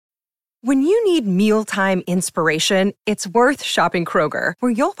When you need mealtime inspiration, it's worth shopping Kroger,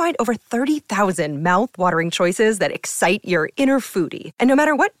 where you'll find over 30,000 mouth-watering choices that excite your inner foodie. And no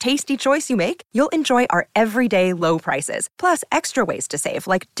matter what tasty choice you make, you'll enjoy our everyday low prices, plus extra ways to save,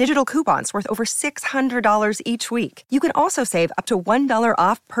 like digital coupons worth over $600 each week. You can also save up to $1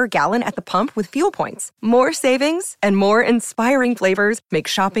 off per gallon at the pump with fuel points. More savings and more inspiring flavors make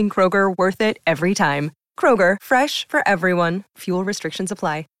shopping Kroger worth it every time. Kroger, fresh for everyone. Fuel restrictions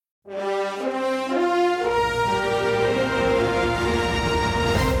apply.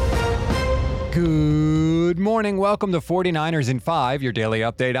 Good morning. Welcome to 49ers in 5, your daily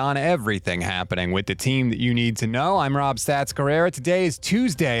update on everything happening with the team that you need to know. I'm Rob Stats Carrera. Today is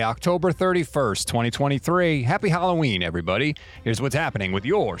Tuesday, October 31st, 2023. Happy Halloween, everybody. Here's what's happening with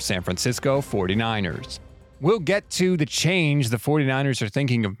your San Francisco 49ers. We'll get to the change the 49ers are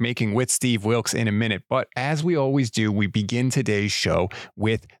thinking of making with Steve Wilks in a minute, but as we always do, we begin today's show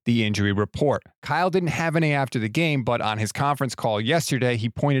with the injury report. Kyle didn't have any after the game, but on his conference call yesterday, he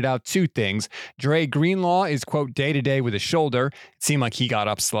pointed out two things. Dre Greenlaw is, quote, day-to-day with a shoulder. It seemed like he got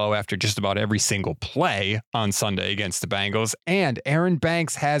up slow after just about every single play on Sunday against the Bengals. And Aaron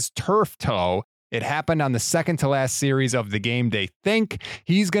Banks has turf toe. It happened on the second-to-last series of the game. They think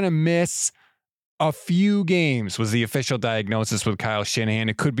he's going to miss a few games, was the official diagnosis with Kyle Shanahan.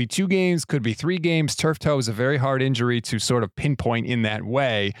 It could be 2 games, could be 3 games. Turf toe is a very hard injury to sort of pinpoint in that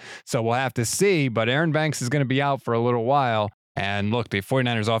way. So we'll have to see, but Aaron Banks is going to be out for a little while. And look, the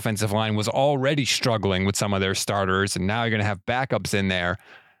 49ers offensive line was already struggling with some of their starters, and now you're going to have backups in there.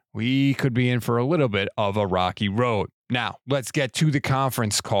 We could be in for a little bit of a rocky road. Now, let's get to the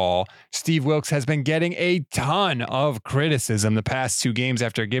conference call. Steve Wilks has been getting a ton of criticism the past 2 games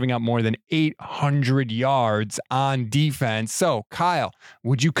after giving up more than 800 yards on defense. So, Kyle,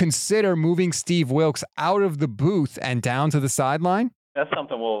 would you consider moving Steve Wilks out of the booth and down to the sideline? That's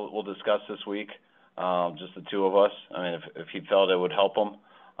something we'll discuss this week, just the two of us. I mean, if he felt it would help him,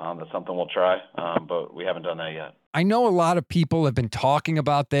 that's something we'll try, but we haven't done that yet. I know a lot of people have been talking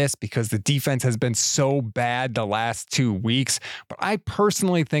about this because the defense has been so bad the last 2 weeks, but I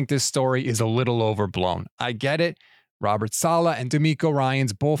personally think this story is a little overblown. I get it. Robert Saleh and D'Amico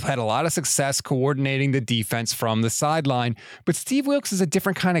Ryans both had a lot of success coordinating the defense from the sideline, but Steve Wilks is a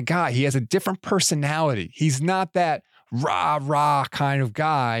different kind of guy. He has a different personality. He's not that rah-rah kind of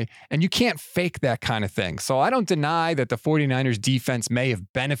guy, and you can't fake that kind of thing. So I don't deny that the 49ers defense may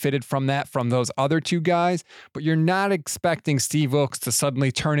have benefited from that from those other 2 guys, but you're not expecting Steve Wilks to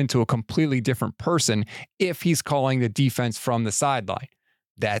suddenly turn into a completely different person if he's calling the defense from the sideline.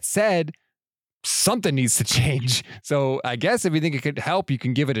 That said, something needs to change. So I guess if you think it could help, you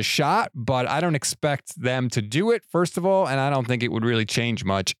can give it a shot, but I don't expect them to do it, first of all, and I don't think it would really change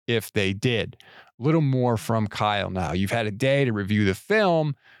much if they did. A little more from Kyle now. You've had a day to review the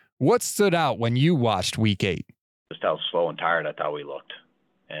film. What stood out when you watched Week 8? Just how slow and tired I thought we looked.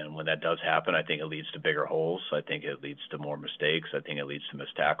 And when that does happen, I think it leads to bigger holes. I think it leads to more mistakes. I think it leads to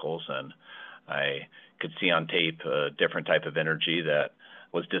missed tackles. And I could see on tape a different type of energy that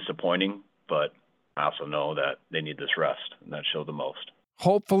was disappointing, but I also know that they need this rest, and that showed the most.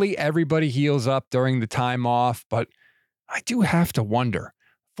 Hopefully everybody heals up during the time off, but I do have to wonder.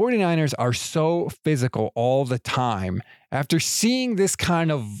 49ers are so physical all the time. After seeing this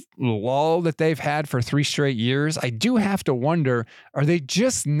kind of lull that they've had for 3 straight years, I do have to wonder, are they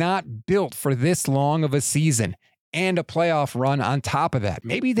just not built for this long of a season and a playoff run on top of that?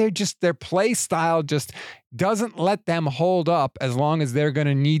 Maybe their play style just doesn't let them hold up as long as they're going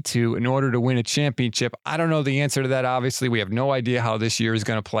to need to in order to win a championship. I don't know the answer to that. Obviously, we have no idea how this year is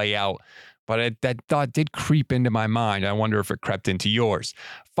going to play out. But that thought did creep into my mind. I wonder if it crept into yours.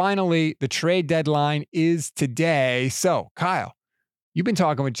 Finally, the trade deadline is today. So, Kyle, you've been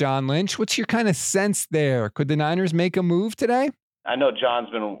talking with John Lynch. What's your kind of sense there? Could the Niners make a move today? I know John's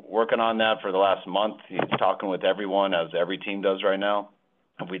been working on that for the last month. He's talking with everyone, as every team does right now.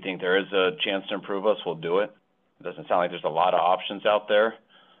 If we think there is a chance to improve us, we'll do it. It doesn't sound like there's a lot of options out there,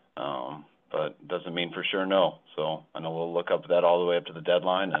 but it doesn't mean for sure no. So I know we'll look up that all the way up to the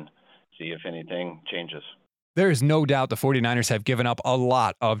deadline and see if anything changes. There is no doubt the 49ers have given up a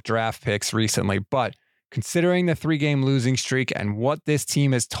lot of draft picks recently, but considering the 3-game losing streak and what this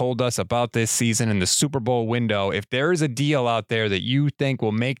team has told us about this season in the Super Bowl window, if there is a deal out there that you think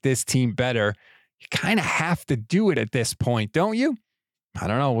will make this team better, you kind of have to do it at this point, don't you? I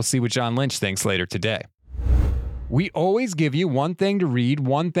don't know. We'll see what John Lynch thinks later today. We always give you one thing to read,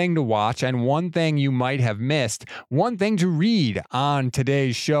 one thing to watch, and one thing you might have missed. One thing to read on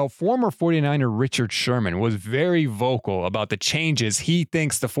today's show. Former 49er Richard Sherman was very vocal about the changes he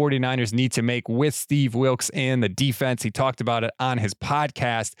thinks the 49ers need to make with Steve Wilks in the defense. He talked about it on his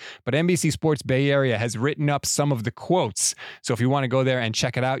podcast, but NBC Sports Bay Area has written up some of the quotes. So if you want to go there and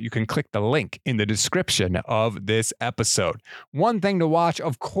check it out, you can click the link in the description of this episode. One thing to watch,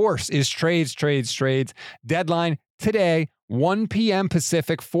 of course, is trades. Deadline today, 1 p.m.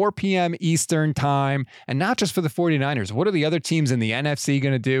 Pacific, 4 p.m. Eastern time. And not just for the 49ers. What are the other teams in the NFC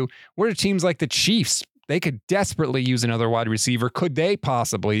going to do? What are teams like the Chiefs? They could desperately use another wide receiver. Could they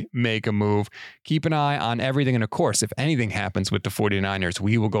possibly make a move? Keep an eye on everything. And of course, if anything happens with the 49ers,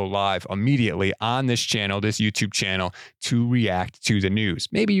 we will go live immediately on this channel, this YouTube channel, to react to the news.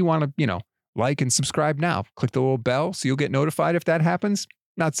 Maybe you want to, like and subscribe now. Click the little bell so you'll get notified if that happens.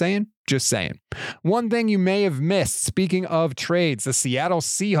 Not saying, just saying. One thing you may have missed, speaking of trades, the Seattle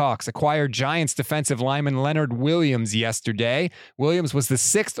Seahawks acquired Giants defensive lineman Leonard Williams yesterday. Williams was the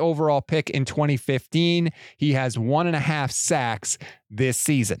 6th overall pick in 2015. He has 1.5 sacks this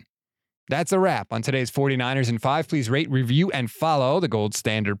season. That's a wrap on today's 49ers in 5. Please rate, review, and follow the Gold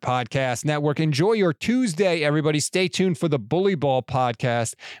Standard Podcast Network. Enjoy your Tuesday, everybody. Stay tuned for the Bully Ball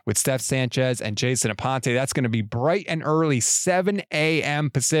podcast with Steph Sanchez and Jason Aponte. That's going to be bright and early, 7 a.m.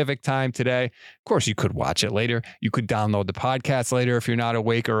 Pacific time today. Of course, you could watch it later. You could download the podcast later if you're not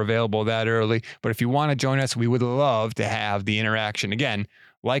awake or available that early. But if you want to join us, we would love to have the interaction. Again,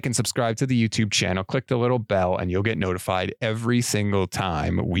 like and subscribe to the YouTube channel. Click the little bell, and you'll get notified every single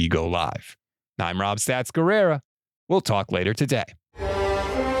time we go live. I'm Rob Stats Guerrera. We'll talk later today.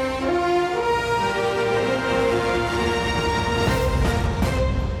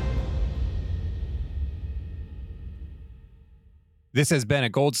 This has been a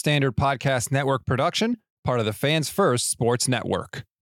Gold Standard Podcast Network production, part of the Fans First Sports Network.